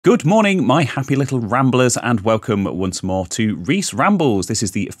Good morning, my happy little ramblers, and welcome once more to Reese Rambles. This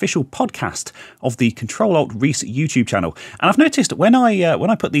is the official podcast of the Control-Alt-Reese YouTube channel. And I've noticed when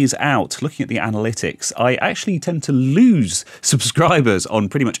I put these out, looking at the analytics, I actually tend to lose subscribers on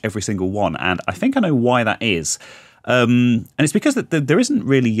pretty much every single one, and I think I know why that is. And it's because there isn't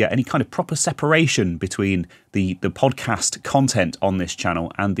really any kind of proper separation between the podcast content on this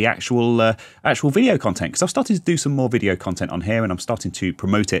channel and the actual video content. Because I've started to do some more video content on here, and I'm starting to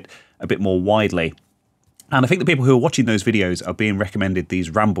promote it a bit more widely. And I think the people who are watching those videos are being recommended these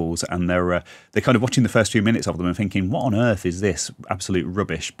rambles, and they're kind of watching the first few minutes of them and thinking, "What on earth is this? Absolute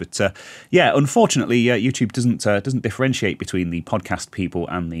rubbish!" But yeah, unfortunately, YouTube doesn't differentiate between the podcast people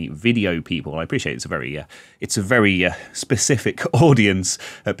and the video people. I appreciate it's a very specific audience,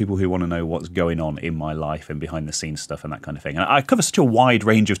 people who want to know what's going on in my life and behind the scenes stuff and that kind of thing. And I cover such a wide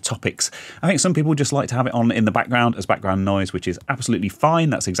range of topics. I think some people just like to have it on in the background as background noise, which is absolutely fine.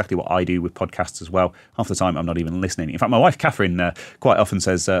 That's exactly what I do with podcasts as well. Half the time I'm not even listening. In fact, my wife Catherine quite often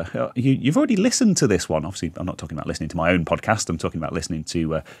says, you've already listened to this one. Obviously, I'm not talking about listening to my own podcast. I'm talking about listening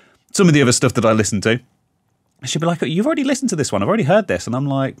to some of the other stuff that I listen to. She'll be like, you've already listened to this one. I've already heard this. And I'm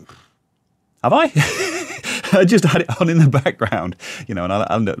like, have I? I just had it on in the background, and I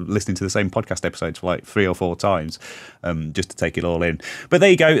end up listening to the same podcast episodes for like 3 or 4 times just to take it all in. But there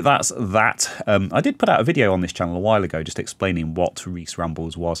you go, that's that. I did put out a video on this channel a while ago just explaining what Reese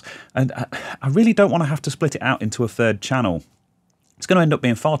Rambles was, and I really don't want to have to split it out into a third channel. It's going to end up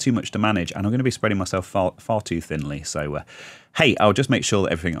being far too much to manage, and I'm going to be spreading myself far too thinly. So, hey, I'll just make sure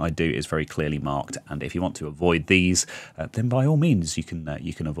that everything I do is very clearly marked. And if you want to avoid these, then by all means you can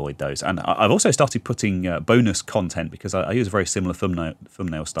avoid those. And I've also started putting bonus content, because I use a very similar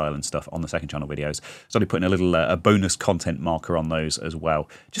thumbnail style and stuff on the second channel videos. Started putting a little a bonus content marker on those as well,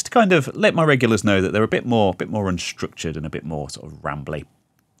 just to kind of let my regulars know that they're a bit more unstructured and a bit more sort of rambly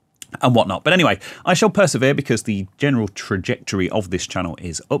and whatnot. But anyway, I shall persevere, because the general trajectory of this channel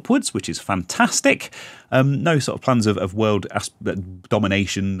is upwards, which is fantastic. No sort of plans of world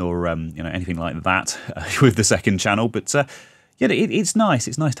domination or anything like that with the second channel, but yeah, it's nice.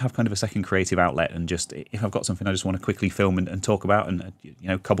 It's nice to have kind of a second creative outlet, and just if I've got something I just want to quickly film and talk about, and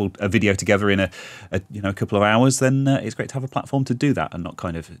cobble a video together in a couple of hours, then it's great to have a platform to do that and not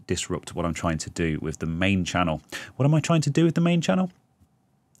kind of disrupt what I'm trying to do with the main channel. What am I trying to do with the main channel?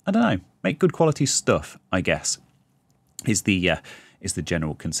 I don't know. Make good quality stuff, I guess, is the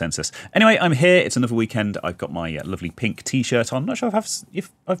general consensus. Anyway, I'm here. It's another weekend. I've got my lovely pink T-shirt on. I'm not sure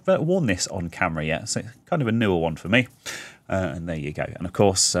if I've worn this on camera yet, so it's kind of a newer one for me. And there you go. And of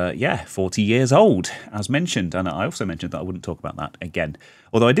course, 40 years old, as mentioned. And I also mentioned that I wouldn't talk about that again.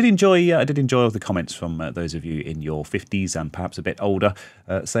 Although I did enjoy all the comments from those of you in your 50s and perhaps a bit older,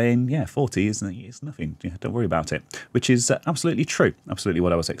 saying, yeah, 40 is nothing. Yeah, don't worry about it. Which is absolutely true. Absolutely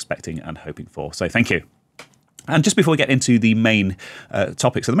what I was expecting and hoping for. So thank you. And just before we get into the main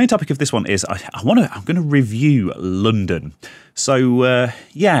topic, so the main topic of this one is I'm going to review London. So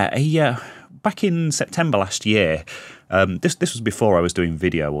back in September last year, this was before I was doing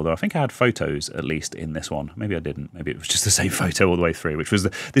video, although I think I had photos at least in this one. Maybe I didn't. Maybe it was just the same photo all the way through, which was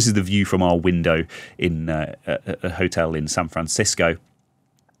this is the view from our window in a hotel in San Francisco.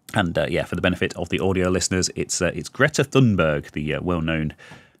 And for the benefit of the audio listeners, it's Greta Thunberg, the well-known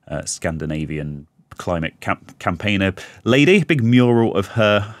Scandinavian climate campaigner lady. Big mural of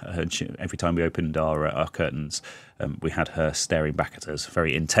her. Every time we opened our curtains, we had her staring back at us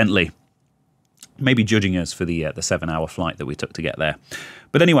very intently, maybe judging us for the 7-hour flight that we took to get there.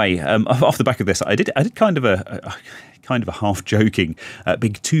 But anyway, off the back of this, I did kind of a half joking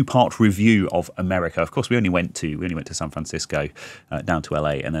big 2-part review of America. Of course, we only went to San Francisco, down to LA,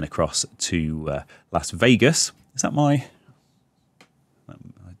 and then across to Las Vegas. Is that my?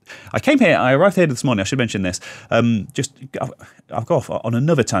 I arrived here this morning. I should mention this. I'll go off on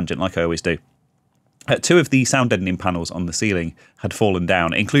another tangent, like I always do. 2 of the sound deadening panels on the ceiling had fallen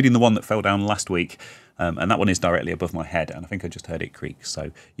down, including the one that fell down last week, and that one is directly above my head, and I think I just heard it creak.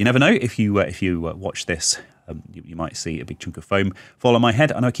 So you never know, if you watch this, you might see a big chunk of foam fall on my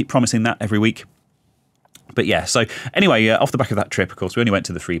head. I know I keep promising that every week. But yeah, so anyway, off the back of that trip, of course, we only went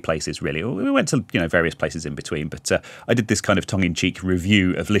to the 3 places, really. We went to various places in between, but I did this kind of tongue-in-cheek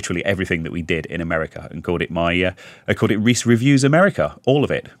review of literally everything that we did in America, and called it Reese Reviews America, all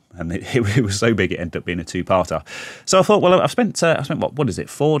of it. And it was so big it ended up being a 2-parter. So I thought, well, I've spent what is it,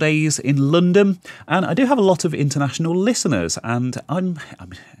 4 days in London, and I do have a lot of international listeners, and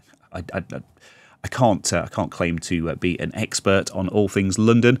I can't claim to be an expert on all things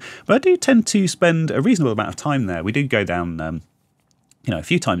London, but I do tend to spend a reasonable amount of time there. We do go down, a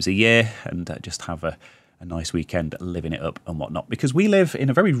few times a year, and just have nice weekend living it up and whatnot. Because we live in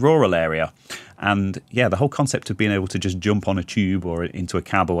a very rural area, and yeah, the whole concept of being able to just jump on a tube or into a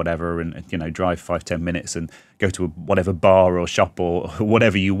cab or whatever and, you know, drive 5-10 minutes and go to whatever bar or shop or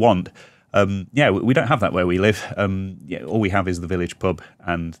whatever you want. Yeah, we don't have that where we live. Yeah, all we have is the village pub,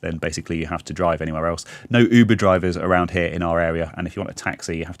 and then basically you have to drive anywhere else. No Uber drivers around here in our area, and if you want a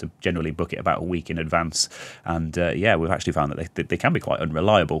taxi, you have to generally book it about a week in advance. And yeah, we've actually found that they can be quite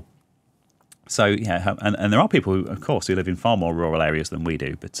unreliable. So yeah, and there are people who, of course, who live in far more rural areas than we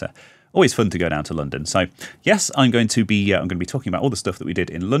do, but always fun to go down to London. So yes, I'm going to be talking about all the stuff that we did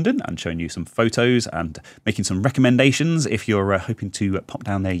in London and showing you some photos and making some recommendations if you're hoping to pop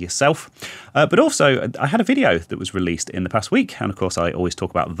down there yourself. But also, I had a video that was released in the past week, and of course, I always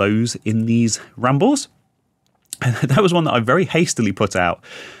talk about those in these rambles. And that was one that I very hastily put out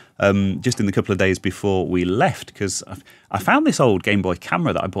just in the couple of days before we left, because I found this old Game Boy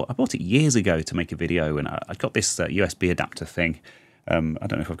camera that I bought. I bought it years ago to make a video, and I got this USB adapter thing. I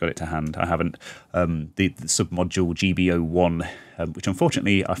don't know if I've got it to hand. I haven't. The submodule GB01, which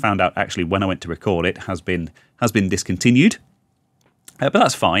unfortunately I found out actually when I went to record it has been discontinued, but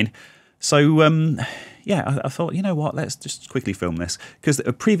that's fine. So yeah, I thought, you know what, let's just quickly film this, because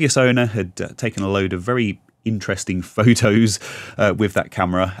a previous owner had taken a load of very interesting photos with that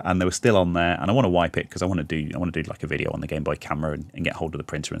camera, and they were still on there, and I want to wipe it because I want to do like a video on the Game Boy camera and get hold of the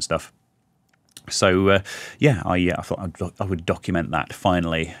printer and stuff. So yeah, I thought I would document that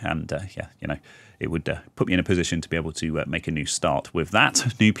finally, and yeah, you know, it would put me in a position to be able to make a new start with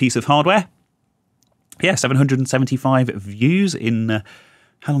that new piece of hardware. Yeah, 775 views in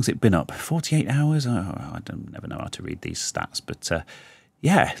how long's it been up? 48 hours? Oh, I never know how to read these stats, but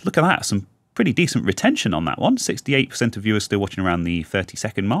yeah, look at that, some pretty decent retention on that one. 68% of viewers still watching around the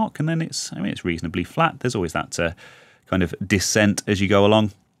 30-second mark, and then it's reasonably flat. There's always that kind of descent as you go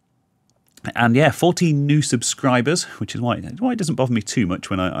along. And yeah, 14 new subscribers, which is why it doesn't bother me too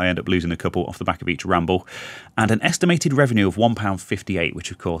much when I end up losing a couple off the back of each ramble. And an estimated revenue of £1.58, which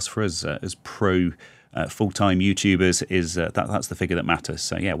of course for us as pro full-time YouTubers is that's the figure that matters.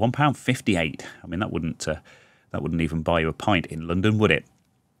 So yeah, £1.58. I mean, that wouldn't even buy you a pint in London, would it?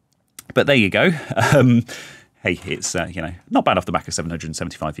 But there you go. Hey, it's you know, not bad off the back of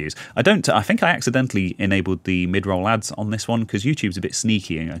 775 views. I think I accidentally enabled the mid-roll ads on this one because YouTube's a bit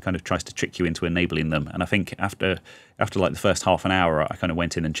sneaky and it kind of tries to trick you into enabling them. And I think after like the first half an hour, I kind of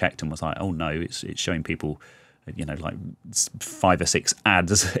went in and checked and was like, oh no, it's showing people, you know, like 5 or 6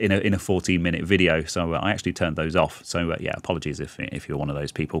 ads in a 14-minute video. So I actually turned those off. So yeah, apologies if you're one of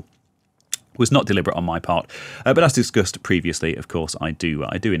those people. Was not deliberate on my part, but as discussed previously, of course, I do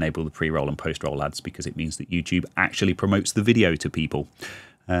enable the pre-roll and post-roll ads because it means that YouTube actually promotes the video to people.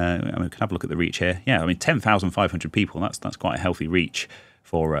 I mean, we can have a look at the reach here. Yeah, I mean, 10,500 people. That's quite a healthy reach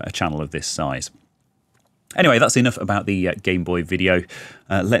for a channel of this size. Anyway, that's enough about the Game Boy video.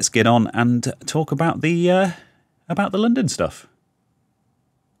 Let's get on and talk about the London stuff.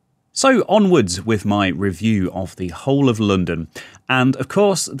 So onwards with my review of the whole of London. And of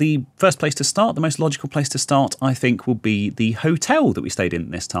course, the first place to start, the most logical place to start, I think, will be the hotel that we stayed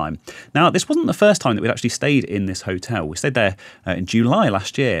in this time. Now, this wasn't the first time that we'd actually stayed in this hotel. We stayed there in July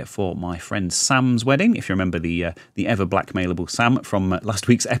last year for my friend Sam's wedding. If you remember the ever blackmailable Sam from last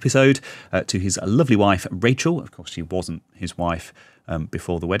week's episode, to his lovely wife, Rachel. Of course, she wasn't his wife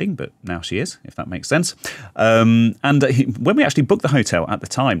before the wedding, but now she is, if that makes sense. And when we actually booked the hotel at the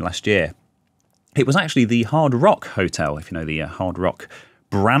time last year, it was actually the Hard Rock Hotel, if you know the Hard Rock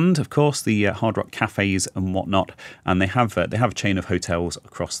brand, of course, the Hard Rock cafes and whatnot. And they have a chain of hotels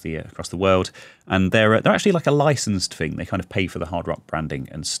across the world, and they're actually like a licensed thing. They kind of pay for the Hard Rock branding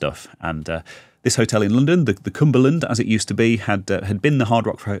and stuff. And this hotel in London, the Cumberland, as it used to be, had been the Hard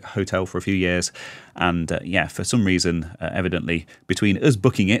Rock Hotel for a few years. And yeah, for some reason, evidently, between us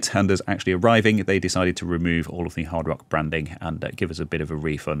booking it and us actually arriving, they decided to remove all of the Hard Rock branding and give us a bit of a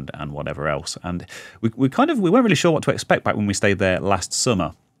refund and whatever else. And we weren't really sure what to expect back when we stayed there last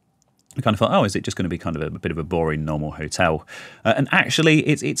summer. We kind of thought, oh, is it just going to be kind of a bit of a boring normal hotel? And actually,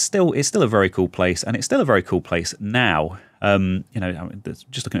 it's still a very cool place, and it's still a very cool place now. You know,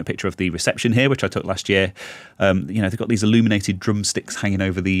 just looking at a picture of the reception here, which I took last year. You know, they've got these illuminated drumsticks hanging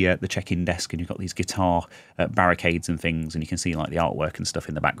over the check-in desk, and you've got these guitar barricades and things, and you can see like the artwork and stuff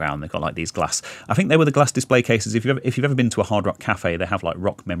in the background. They've got like these glass. I think they were the glass display cases. If you've ever been to a Hard Rock cafe, they have like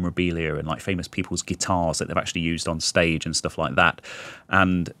rock memorabilia and like famous people's guitars that they've actually used on stage and stuff like that.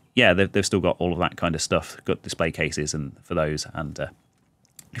 And yeah, they've still got all of that kind of stuff. Got display cases and for those, and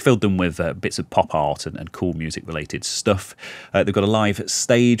filled them with bits of pop art and cool music related stuff. They've got a live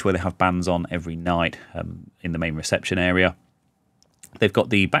stage where they have bands on every night in the main reception area. They've got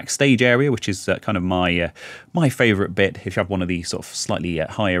the backstage area, which is kind of my favourite bit. If you have one of the sort of slightly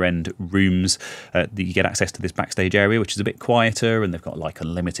higher end rooms, you get access to this backstage area, which is a bit quieter, and they've got like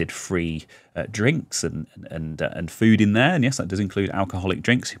unlimited free drinks and food in there. And yes, that does include alcoholic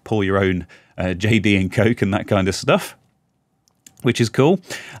drinks. You pour your own JD and Coke and that kind of stuff, which is cool.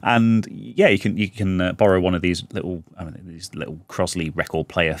 And yeah, you can borrow one of these little Crosley record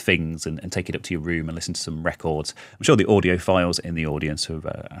player things and take it up to your room and listen to some records. I'm sure the audiophiles in the audience have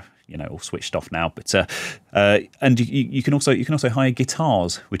all switched off now, but and you can also hire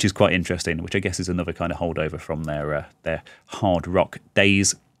guitars, which is quite interesting, which I guess is another kind of holdover from their hard rock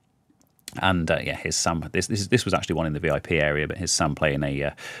days. And here's Sam. This was actually one in the VIP area, but here's Sam playing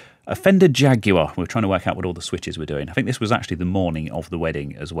a Fender Jaguar. We were trying to work out what all the switches were doing. I think this was actually the morning of the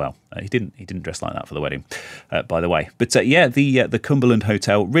wedding as well. He didn't dress like that for the wedding, by the way. But the Cumberland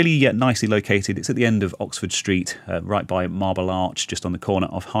Hotel, really nicely located. It's at the end of Oxford Street, right by Marble Arch, just on the corner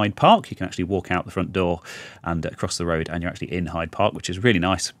of Hyde Park. You can actually walk out the front door and across the road, and you're actually in Hyde Park, which is really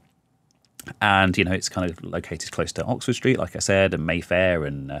nice. And it's kind of located close to Oxford Street, like I said, and Mayfair,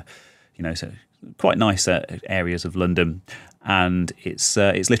 and so quite nice areas of London. And it's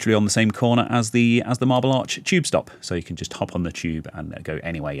literally on the same corner as the Marble Arch tube stop, so you can just hop on the tube and go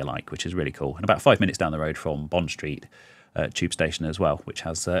anywhere you like, which is really cool. And about 5 minutes down the road from Bond Street tube station as well, which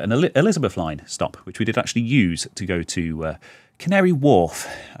has an Elizabeth line stop, which we did actually use to go to Canary Wharf,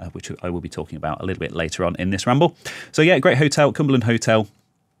 which I will be talking about a little bit later on in this ramble. So yeah, great hotel, Cumberland Hotel.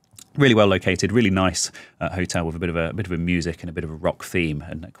 Really well located, really nice hotel with a bit of a music and a bit of a rock theme,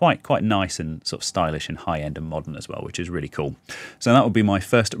 and quite nice and sort of stylish and high end and modern as well, which is really cool. So that would be my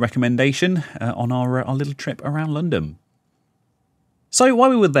first recommendation on our little trip around London. So while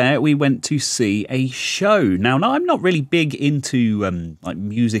we were there, we went to see a show. Now I'm not really big into like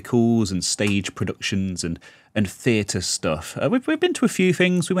musicals and stage productions and theatre stuff. We've been to a few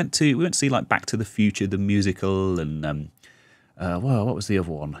things. We went to see like Back to the Future the musical, and what was the other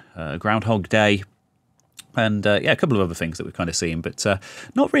one? Groundhog Day, and a couple of other things that we've kind of seen, but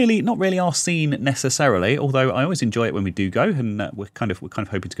not really our scene necessarily. Although I always enjoy it when we do go, and we're kind of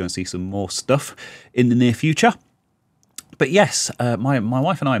hoping to go and see some more stuff in the near future. But yes, my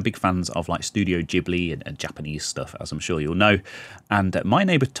wife and I are big fans of like Studio Ghibli and Japanese stuff, as I'm sure you'll know. And My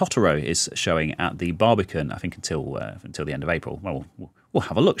Neighbour Totoro is showing at the Barbican, I think until the end of April. Well, we'll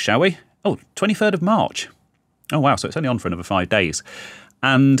have a look, shall we? Oh, 23rd of March. Oh wow, so it's only on for another 5 days.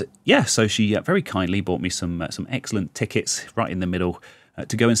 And yeah, so she very kindly bought me some excellent tickets right in the middle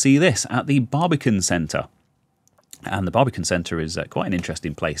to go and see this at the Barbican Centre. And the Barbican Centre is quite an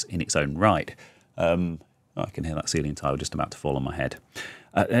interesting place in its own right. I can hear that ceiling tile just about to fall on my head.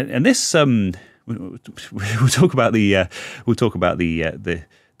 And this we'll talk about the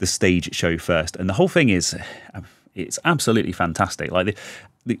stage show first. And the whole thing is it's absolutely fantastic. Like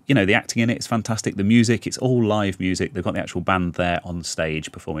the acting in it is fantastic. The music, it's all live music. They've got the actual band there on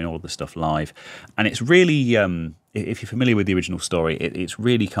stage performing all of the stuff live. And it's really, if you're familiar with the original story, it's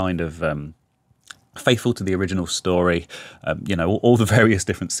really kind of faithful to the original story. All the various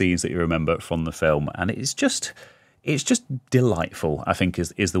different scenes that you remember from the film. And it's just delightful, I think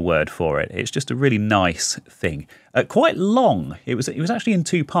is the word for it. It's just a really nice thing. Quite long. It was actually in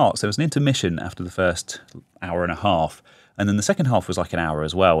 2 parts. There was an intermission after the first hour and a half. And then the second half was like an hour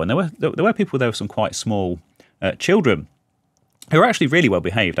as well. And there were people, there were some quite small children who were actually really well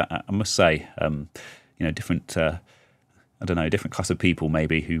behaved, I must say. Different, different class of people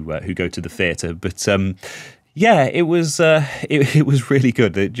maybe who go to the theatre. But it was really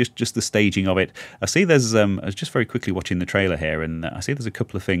good. Just the staging of it. I see there's I was just very quickly watching the trailer here, and I see there's a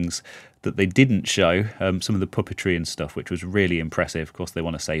couple of things that they didn't show. Some of the puppetry and stuff, which was really impressive. Of course, they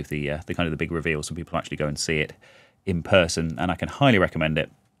want to save the kind of the big reveal so people actually go and see it in person, and I can highly recommend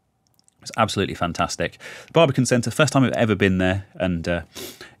it. It's absolutely fantastic. The Barbican Centre, first time I've ever been there, and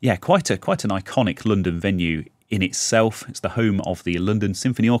quite an iconic London venue in itself. It's the home of the London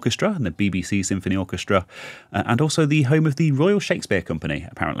Symphony Orchestra and the BBC Symphony Orchestra, and also the home of the Royal Shakespeare Company,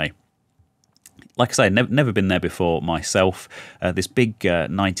 apparently. Like I say, never been there before myself. This big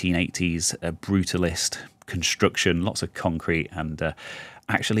 1980s brutalist construction, lots of concrete, and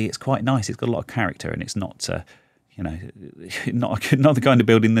actually it's quite nice. It's got a lot of character, and it's not not the kind of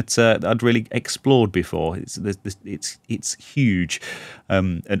building that I'd really explored before. It's huge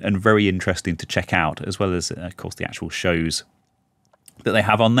and very interesting to check out, as well as of course the actual shows that they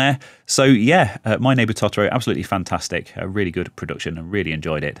have on there. So yeah, My Neighbour Totoro, absolutely fantastic, a really good production, and really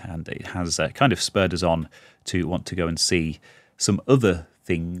enjoyed it, and it has kind of spurred us on to want to go and see some other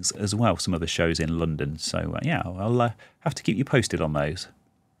things as well, some other shows in London. So I'll have to keep you posted on those.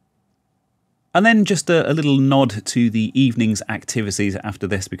 And then just a little nod to the evening's activities after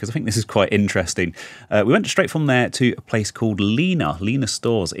this, because I think this is quite interesting. We went straight from there to a place called Lina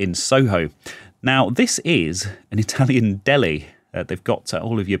Stores in Soho. Now, this is an Italian deli. They've got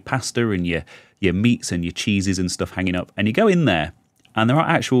all of your pasta and your meats and your cheeses and stuff hanging up. And you go in there, and there are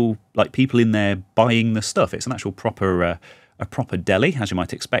actual people in there buying the stuff. It's an actual proper deli, as you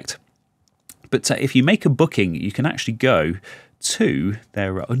might expect. But if you make a booking, you can actually go to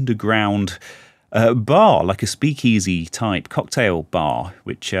their underground bar, like a speakeasy type cocktail bar,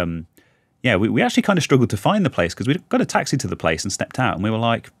 which we actually kind of struggled to find the place because we got a taxi to the place and stepped out, and we were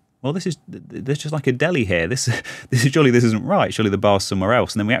like, well, there's just like a deli here. This surely this isn't right. Surely the bar's somewhere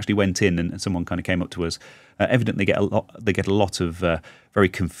else. And then we actually went in, and someone kind of came up to us. Evidently, they get a lot of very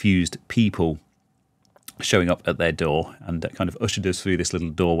confused people showing up at their door, and kind of ushered us through this little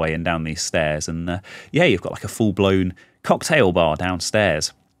doorway and down these stairs. And you've got like a full-blown cocktail bar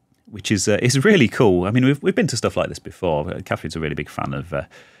downstairs, which is really cool. I mean, we've been to stuff like this before. Catherine's a really big fan of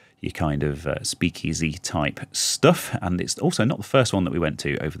your kind of speakeasy type stuff, and it's also not the first one that we went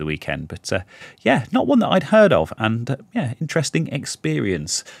to over the weekend, but not one that I'd heard of, and interesting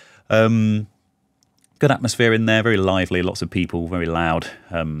experience. Good atmosphere in there, very lively, lots of people, very loud,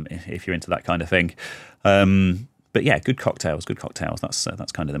 if you're into that kind of thing. But yeah, good cocktails.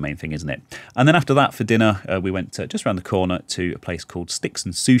 That's kind of the main thing, isn't it? And then after that, for dinner, we went just around the corner to a place called Sticks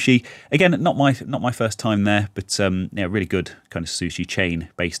and Sushi. Again, not my first time there, but really good kind of sushi chain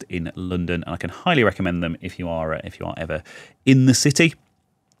based in London, and I can highly recommend them if you are ever in the city.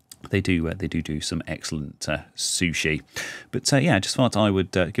 They do some excellent sushi. But I just thought I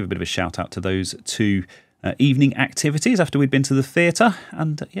would give a bit of a shout out to those two evening activities after we'd been to the theatre,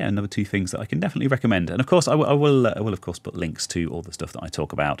 and another two things that I can definitely recommend. And of course, I will of course put links to all the stuff that I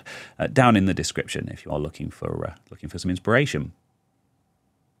talk about down in the description if you are looking for some inspiration.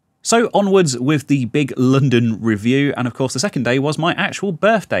 So onwards with the big London review, and of course the second day was my actual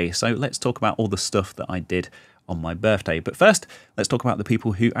birthday. So let's talk about all the stuff that I did on my birthday. But first, let's talk about the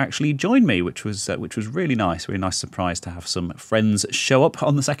people who actually joined me, which was really nice surprise to have some friends show up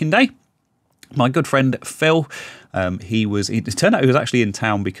on the second day. My good friend Phil, it turned out he was actually in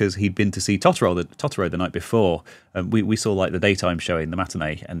town because he'd been to see Totoro the night before. We saw like the daytime showing, the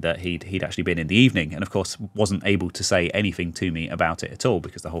matinee, and he'd actually been in the evening, and of course wasn't able to say anything to me about it at all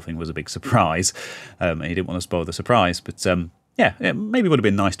because the whole thing was a big surprise, and he didn't want to spoil the surprise. But it maybe would have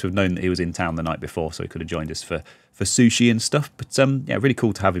been nice to have known that he was in town the night before, so he could have joined us for sushi and stuff. But really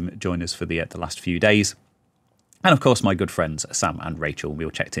cool to have him join us for the last few days. And of course, my good friends Sam and Rachel. We all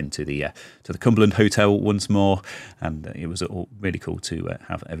checked into the Cumberland hotel once more, and it was all really cool to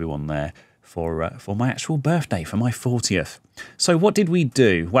have everyone there for my actual birthday, for my 40th. So what did we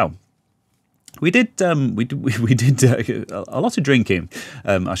do? Well, we did a lot of drinking,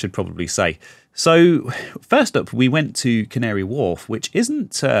 I should probably say. So first up, we went to Canary Wharf, which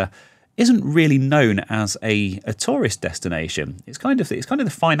isn't really known as a tourist destination. It's kind of the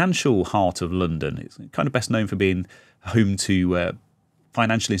financial heart of London. It's kind of best known for being home to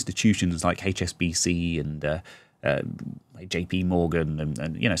financial institutions like HSBC and like JP Morgan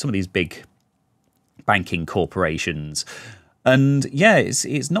and some of these big banking corporations. And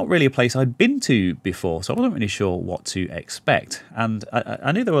it's not really a place I'd been to before, so I wasn't really sure what to expect. And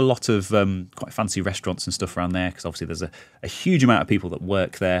I knew there were a lot of quite fancy restaurants and stuff around there, because obviously there's a huge amount of people that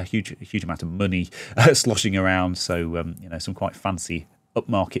work there, a huge amount of money sloshing around. So some quite fancy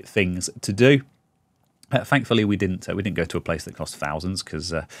upmarket things to do. Thankfully, we didn't go to a place that cost thousands,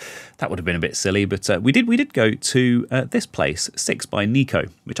 because that would have been a bit silly. But we did go to this place, 6 by Nico,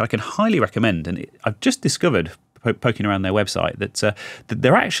 which I can highly recommend. And I've just discovered, poking around their website, that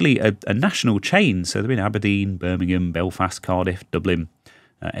they're actually a national chain. So they're in Aberdeen, Birmingham, Belfast, Cardiff, Dublin,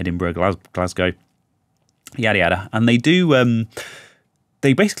 Edinburgh, Glasgow, yada yada. And they do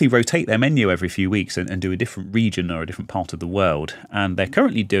they basically rotate their menu every few weeks and do a different region or a different part of the world. And they're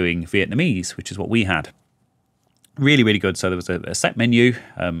currently doing Vietnamese, which is what we had. Really, really good. So there was a set menu.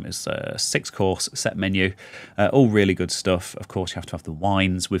 It's a 6-course set menu. All really good stuff. Of course, you have to have the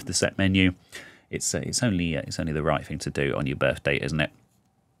wines with the set menu. It's only the right thing to do on your birthday, isn't it?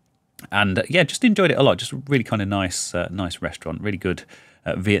 And just enjoyed it a lot. Just a really kind of nice restaurant. Really good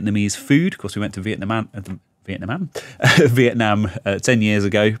Vietnamese food. Of course, we went to Vietnam 10 years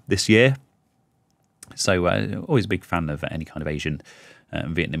ago this year. So always a big fan of any kind of Asian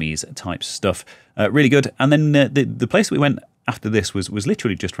Vietnamese type stuff. Really good. And then the place that we went after this was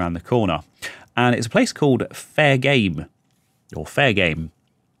literally just around the corner, and it's a place called Fairgame, or Fairgame.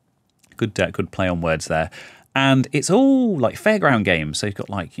 Good play on words there. And it's all like fairground games. So you've got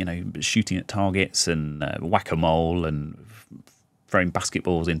like, shooting at targets and whack-a-mole and throwing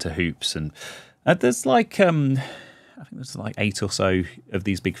basketballs into hoops and There's like I think there's like 8 or so of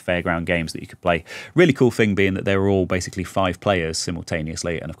these big fairground games that you could play. Really cool thing being that they were all basically 5 players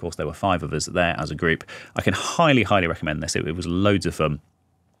simultaneously, and of course there were 5 of us there as a group. I can highly recommend this. It was loads of fun.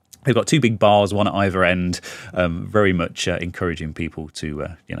 They've got 2 big bars, one at either end, very much encouraging people to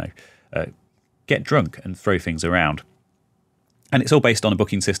get drunk and throw things around. And it's all based on a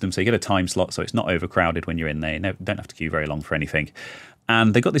booking system, so you get a time slot, so it's not overcrowded when you're in there. You don't have to queue very long for anything.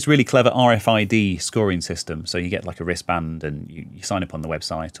 And they've got this really clever RFID scoring system, so you get like a wristband and you sign up on the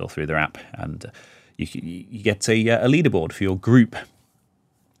website or through their app, and you get a leaderboard for your group,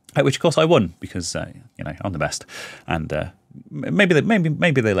 which of course I won because I'm the best, and maybe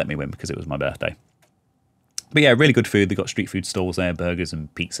they let me win because it was my birthday. But yeah, really good food. They've got street food stalls there, burgers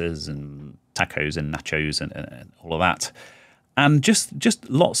and pizzas and tacos and nachos and all of that. And just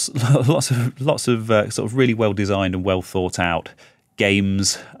lots of sort of really well designed and well thought out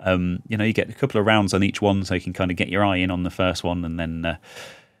games. You get a couple of rounds on each one, so you can kind of get your eye in on the first one, and then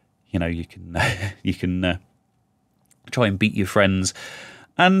you can try and beat your friends.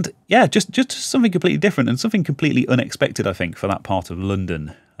 And yeah, just something completely different and something completely unexpected, I think, for that part of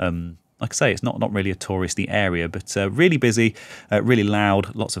London. Like I say, it's not really a touristy area, but really busy, really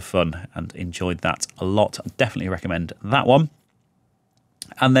loud, lots of fun, and enjoyed that a lot. I definitely recommend that one.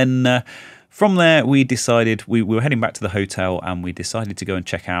 And then from there, we decided we were heading back to the hotel, and we decided to go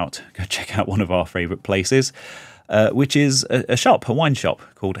check out one of our favourite places, which is a wine shop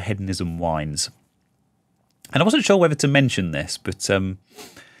called Hedonism Wines. And I wasn't sure whether to mention this, but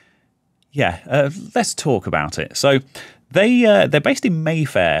let's talk about it. So they're based in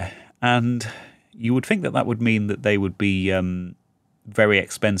Mayfair, and you would think that would mean that they would be very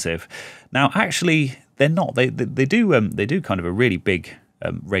expensive. Now, actually, they're not. They do kind of a really big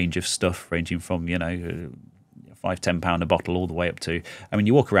range of stuff, ranging from £5-10 a bottle all the way up to. I mean,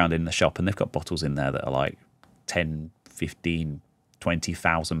 you walk around in the shop, and they've got bottles in there that are like 10, 15,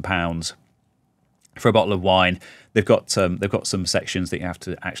 20,000 pounds. For a bottle of wine. They've got some sections that you have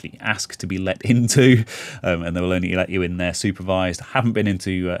to actually ask to be let into, and they will only let you in there supervised. Haven't been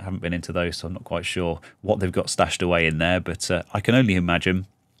into those, so I'm not quite sure what they've got stashed away in there, but I can only imagine.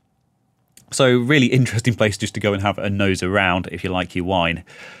 So really interesting place just to go and have a nose around if you like your wine.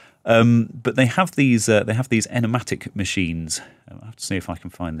 But they have these enigmatic machines. I'll have to see if I can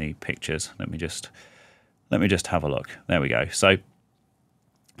find the pictures. Let me just have a look. There we go. So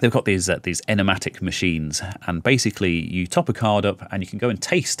they've got these enigmatic machines, and basically you top a card up and you can go and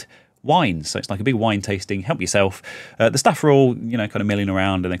taste wines. So it's like a big wine tasting, help yourself. The staff are all, kind of milling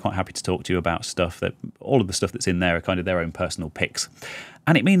around, and they're quite happy to talk to you about stuff. That all of the stuff that's in there are kind of their own personal picks.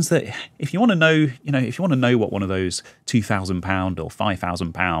 And it means that if you want to know what one of those £2,000 or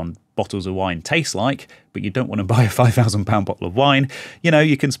 £5,000 bottles of wine tastes like, but you don't want to buy a £5,000 bottle of wine,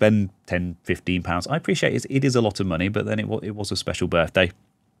 you can spend £10-15. I appreciate it is a lot of money, but then it was a special birthday.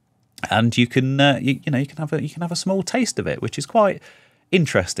 And you can have a small taste of it, which is quite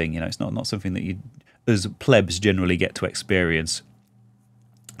interesting. It's not something that you, as plebs, generally get to experience.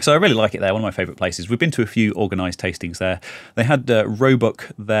 So I really like it there. One of my favourite places. We've been to a few organised tastings there. They had Roebuck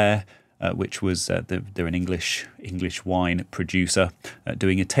there, which was they're an English wine producer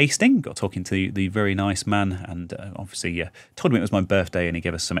doing a tasting. Got talking to the very nice man, and obviously told him it was my birthday, and he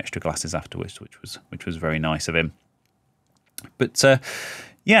gave us some extra glasses afterwards, which was very nice of him. But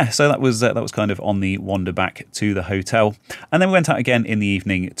yeah, so that was kind of on the wander back to the hotel, and then we went out again in the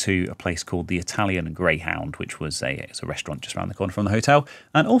evening to a place called the Italian Greyhound, which was it's a restaurant just around the corner from the hotel,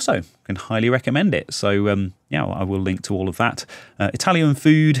 and also can highly recommend it. So I will link to all of that. Italian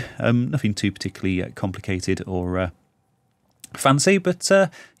food, nothing too particularly complicated or fancy, but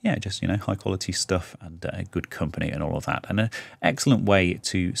just high quality stuff and good company and all of that, and an excellent way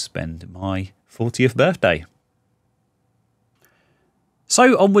to spend my 40th birthday.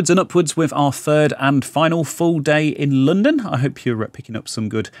 So onwards and upwards with our third and final full day in London. I hope you're picking up some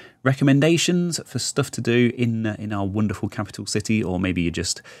good recommendations for stuff to do in our wonderful capital city, or maybe you're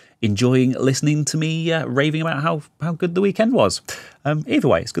just enjoying listening to me raving about how good the weekend was. Either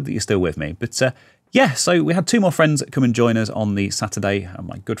way, it's good that you're still with me. But so we had 2 more friends come and join us on the Saturday.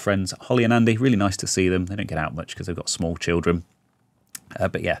 My good friends Holly and Andy. Really nice to see them. They don't get out much because they've got small children.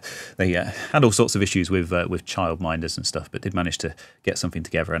 But yeah, they had all sorts of issues with childminders and stuff, but did manage to get something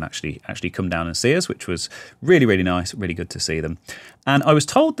together and actually come down and see us, which was really, really nice, really good to see them. And I was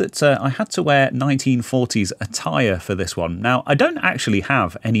told that I had to wear 1940s attire for this one. Now, I don't actually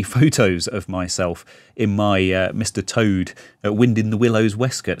have any photos of myself in my Mr. Toad Wind in the Willows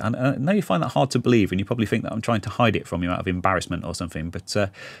waistcoat. And I know you find that hard to believe, and you probably think that I'm trying to hide it from you out of embarrassment or something, but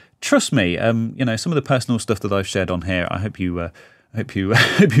trust me, some of the personal stuff that I've shared on here, I hope you hope you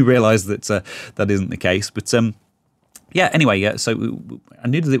hope you realise that that isn't the case. But yeah, anyway, so I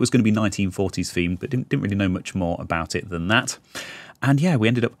knew that it was going to be 1940s themed, but didn't really know much more about it than that. And yeah, we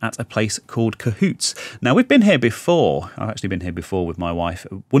ended up at a place called Cahoots. Now, we've been here before. I've actually been here before with my wife.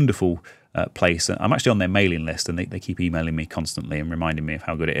 A wonderful place. I'm actually on their mailing list, and they keep emailing me constantly and reminding me of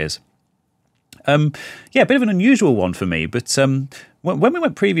how good it is. Yeah, a bit of an unusual one for me, but when we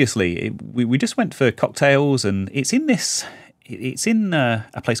went previously, we just went for cocktails, and it's in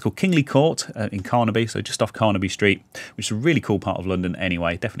a place called Kingley Court in Carnaby, so just off Carnaby Street, which is a really cool part of London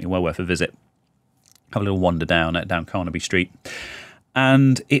anyway, definitely well worth a visit. Have a little wander down Carnaby Street.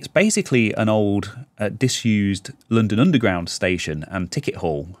 And it's basically an old, disused London Underground station and ticket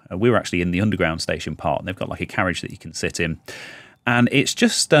hall. We were actually in the Underground station part, and they've got like a carriage that you can sit in. And it's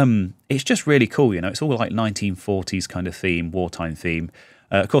just really cool, you know. It's all like 1940s kind of theme, wartime theme.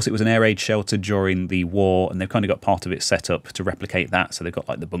 Of course, it was an air raid shelter during the war, and they've kind of got part of it set up to replicate that. So they've got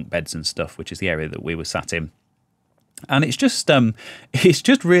like the bunk beds and stuff, which is the area that we were sat in. And it's just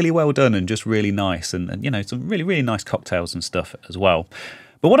really well done and just really nice, and you know, some really, really nice cocktails and stuff as well.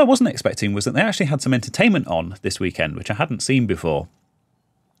 But what I wasn't expecting was that they actually had some entertainment on this weekend, which I hadn't seen before.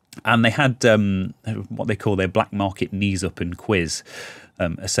 And they had what they call their black market knees up and quiz,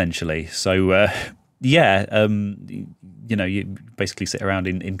 essentially. So yeah, you know, you basically sit around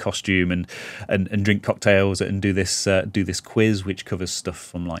in costume and drink cocktails and do this quiz, which covers stuff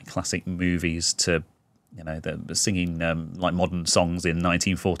from like classic movies to, you know, the singing like modern songs in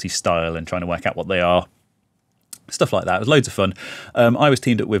 1940s style and trying to work out what they are. Stuff like that. It was loads of fun. I was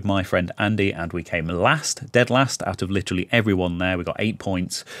teamed up with my friend Andy, and we came last, dead last, out of literally everyone there. We got 8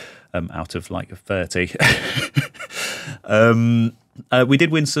 points out of like 30. We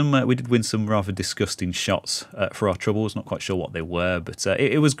did win some rather disgusting shots for our troubles. Not quite sure what they were, but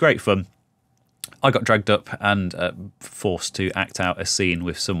it was great fun. I got dragged up and forced to act out a scene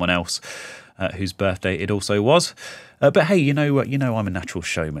with someone else whose birthday it also was. But hey, you know I'm a natural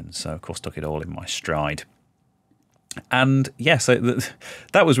showman, so of course took it all in my stride. And yeah, so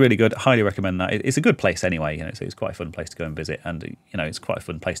that was really good. Highly recommend that. It's a good place anyway. You know, so it's quite a fun place to go and visit, and you know, it's quite a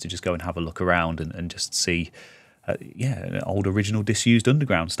fun place to just go and have a look around and just see. Yeah, an old original disused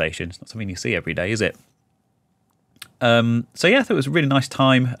underground station. It's not something you see every day, is it? So yeah, I thought it was a really nice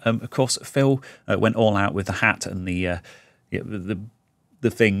time. Of course, Phil went all out with the hat and the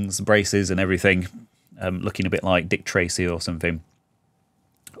things, the braces, and everything, looking a bit like Dick Tracy or something.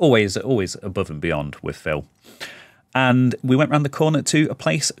 Always above and beyond with Phil. And we went round the corner to a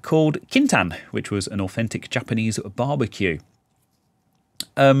place called Kintan, which was an authentic Japanese barbecue.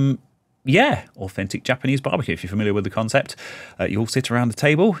 Yeah, authentic Japanese barbecue, if you're familiar with the concept. You all sit around the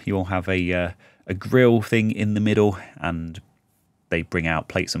table, you all have a grill thing in the middle, and they bring out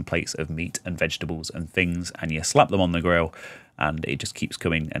plates and plates of meat and vegetables and things, and you slap them on the grill, and it just keeps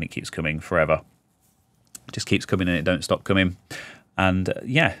coming, and it keeps coming forever. It just keeps coming, and it don't stop coming. And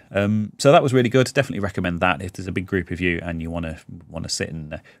yeah, so that was really good. Definitely recommend that if there's a big group of you and you want to sit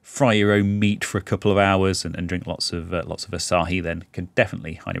and fry your own meat for a couple of hours and drink lots of Asahi, then can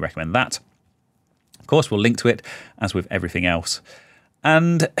definitely highly recommend that. Of course, we'll link to it as with everything else.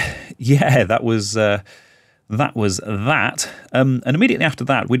 And yeah, that was that. And immediately after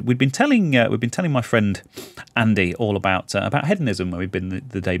that, we'd been telling my friend Andy all about Hedonism, where we'd been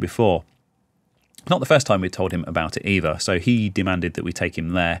the day before. Not the first time we told him about it either, so he demanded that we take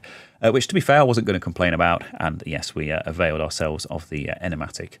him there, which, to be fair, I wasn't going to complain about. And yes, we availed ourselves of the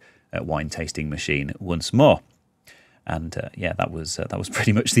enigmatic wine tasting machine once more. And yeah, that was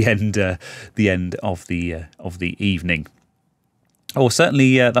pretty much the end of the evening. Oh,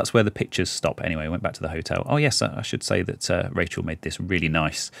 certainly that's where the pictures stop. Anyway, went back to the hotel. Oh yes, I should say that Rachel made this really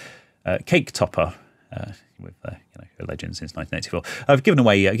nice cake topper. With her legend since 1984. I've given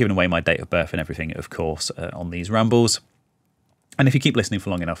away my date of birth and everything, of course, on these rambles. And if you keep listening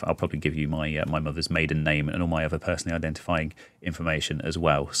for long enough, I'll probably give you my mother's maiden name and all my other personally identifying information as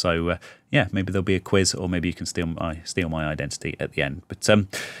well. So yeah, maybe there'll be a quiz, or maybe you can steal my identity at the end. But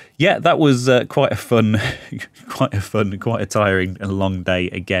yeah, that was quite a tiring and long day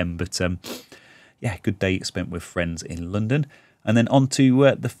again. But yeah, good day spent with friends in London. And then on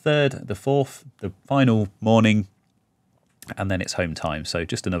to the third, the fourth, the final morning, and then it's home time. So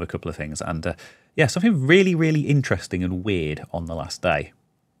just another couple of things. And yeah, something really, really interesting and weird on the last day.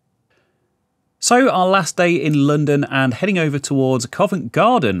 So our last day in London, and heading over towards Covent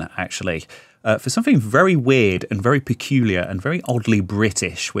Garden, actually, for something very weird and very peculiar and very oddly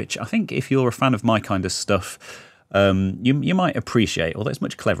British, which I think if you're a fan of my kind of stuff, you might appreciate, although it's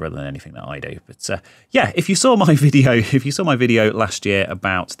much cleverer than anything that I do. But yeah, if you saw my video last year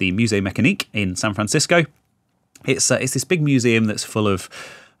about the Musée Mécanique in San Francisco, It's this big museum that's full of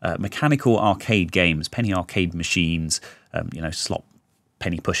mechanical arcade games, penny arcade machines, slot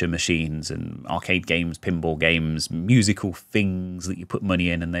penny pusher machines and arcade games, pinball games, musical things that you put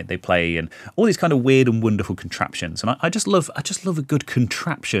money in and they play, and all these kind of weird and wonderful contraptions. And I just love a good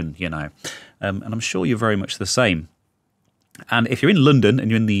contraption, and I'm sure you're very much the same. And if you're in London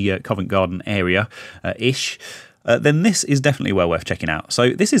and you're in the Covent Garden area ish, then this is definitely well worth checking out. So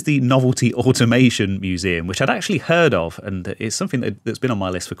this is the Novelty Automation Museum, which I'd actually heard of, and it's something that's been on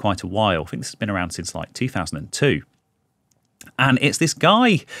my list for quite a while. I think this has been around since like 2002. And it's this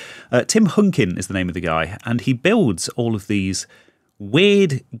guy, Tim Hunkin is the name of the guy, and he builds all of these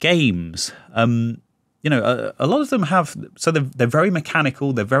weird games. A lot of them have, so they're very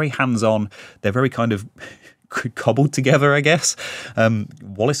mechanical, they're very hands-on, they're very kind of cobbled together, I guess.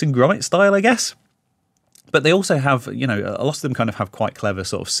 Wallace and Gromit style, I guess. But they also have, a lot of them kind of have quite clever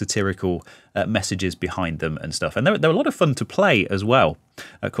sort of satirical messages behind them and stuff. And they're a lot of fun to play as well,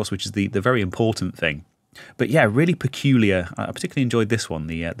 of course, which is the very important thing. But yeah, really peculiar. I particularly enjoyed this one,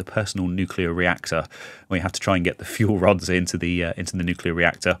 the personal nuclear reactor, where you have to try and get the fuel rods into the nuclear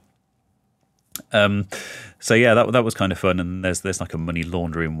reactor. So yeah, that was kind of fun. And there's like a money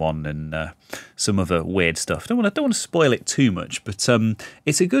laundering one and some other weird stuff. I don't want to spoil it too much, but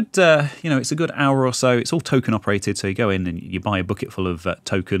it's a good it's a good hour or so. It's all token operated, so you go in and you buy a bucket full of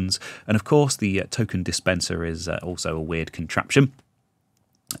tokens, and of course the token dispenser is also a weird contraption.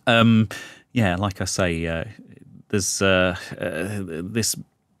 Yeah, like I say, there's this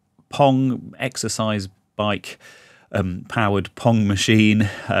Pong exercise bike powered Pong machine,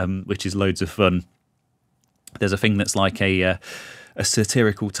 which is loads of fun. There's a thing that's like a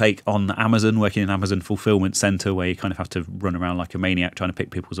satirical take on Amazon, working in Amazon fulfillment center, where you kind of have to run around like a maniac trying to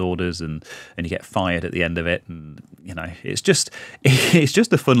pick people's orders, and you get fired at the end of it. And it's just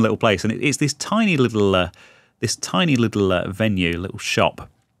a fun little place, and it's this tiny little venue, little shop.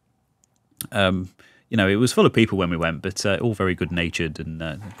 It was full of people when we went, but all very good natured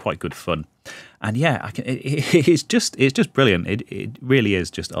and quite good fun. And yeah, it's just brilliant. It really is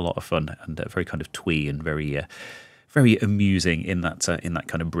just a lot of fun and very kind of twee and very amusing in that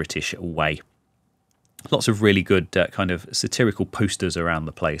kind of British way. Lots of really good kind of satirical posters around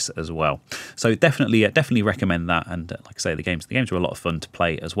the place as well. So definitely recommend that. And like I say, the games were a lot of fun to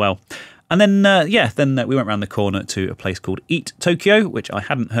play as well. And then we went around the corner to a place called Eat Tokyo, which I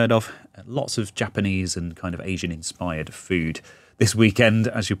hadn't heard of. Lots of Japanese and kind of Asian-inspired food this weekend,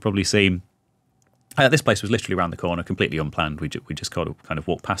 as you've probably seen. This place was literally around the corner, completely unplanned. We just kind of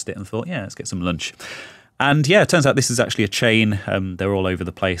walked past it and thought, yeah, let's get some lunch. And yeah, it turns out this is actually a chain. They're all over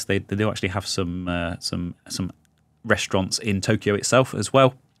the place. They do actually have some restaurants in Tokyo itself as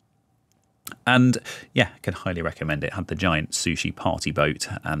well. And yeah, I can highly recommend it. It had the giant sushi party boat,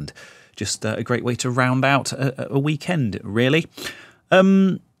 and just a great way to round out a weekend, really.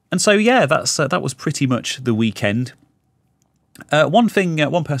 And so yeah, that was pretty much the weekend. One person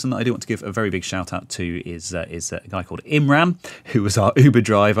that I do want to give a very big shout out to is a guy called Imran, who was our Uber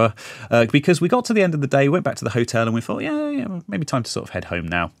driver, because we got to the end of the day, went back to the hotel, and we thought, yeah, maybe time to sort of head home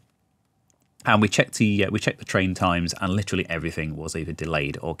now. And we checked the train times, and literally everything was either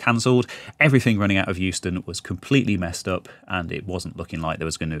delayed or cancelled. Everything running out of Euston was completely messed up, and it wasn't looking like there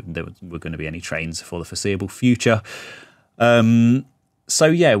were going to be any trains for the foreseeable future. So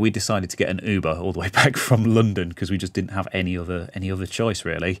yeah, we decided to get an Uber all the way back from London because we just didn't have any other choice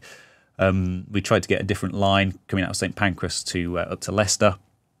really. We tried to get a different line coming out of St Pancras to up to Leicester,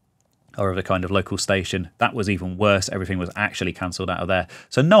 or other kind of local station. That was even worse. Everything was actually cancelled out of there.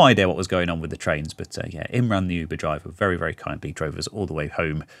 So no idea what was going on with the trains. But yeah, Imran, the Uber driver, very, very kindly drove us all the way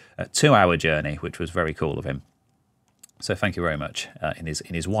home. A 2-hour journey, which was very cool of him. So thank you very much in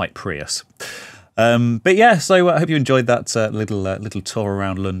his white Prius. But yeah, so I hope you enjoyed that little tour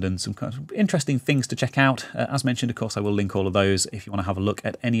around London. Some kind of interesting things to check out. As mentioned, of course, I will link all of those if you want to have a look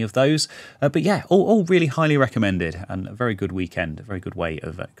at any of those. But yeah, all really highly recommended, and a very good weekend, a very good way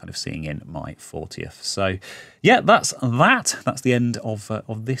of kind of seeing in my 40th. So yeah, that's that. That's the end of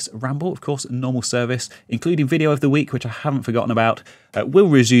this ramble. Of course, normal service, including video of the week, which I haven't forgotten about, will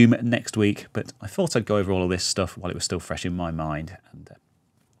resume next week. But I thought I'd go over all of this stuff while it was still fresh in my mind. And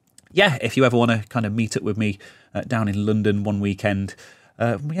yeah, if you ever want to kind of meet up with me down in London one weekend,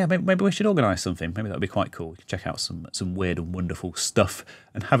 yeah, maybe we should organise something. Maybe that would be quite cool. We could check out some weird and wonderful stuff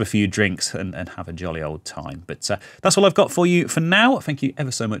and have a few drinks and have a jolly old time. But that's all I've got for you for now. Thank you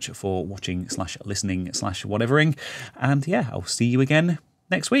ever so much for watching / listening / whatevering. And yeah, I'll see you again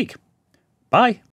next week. Bye.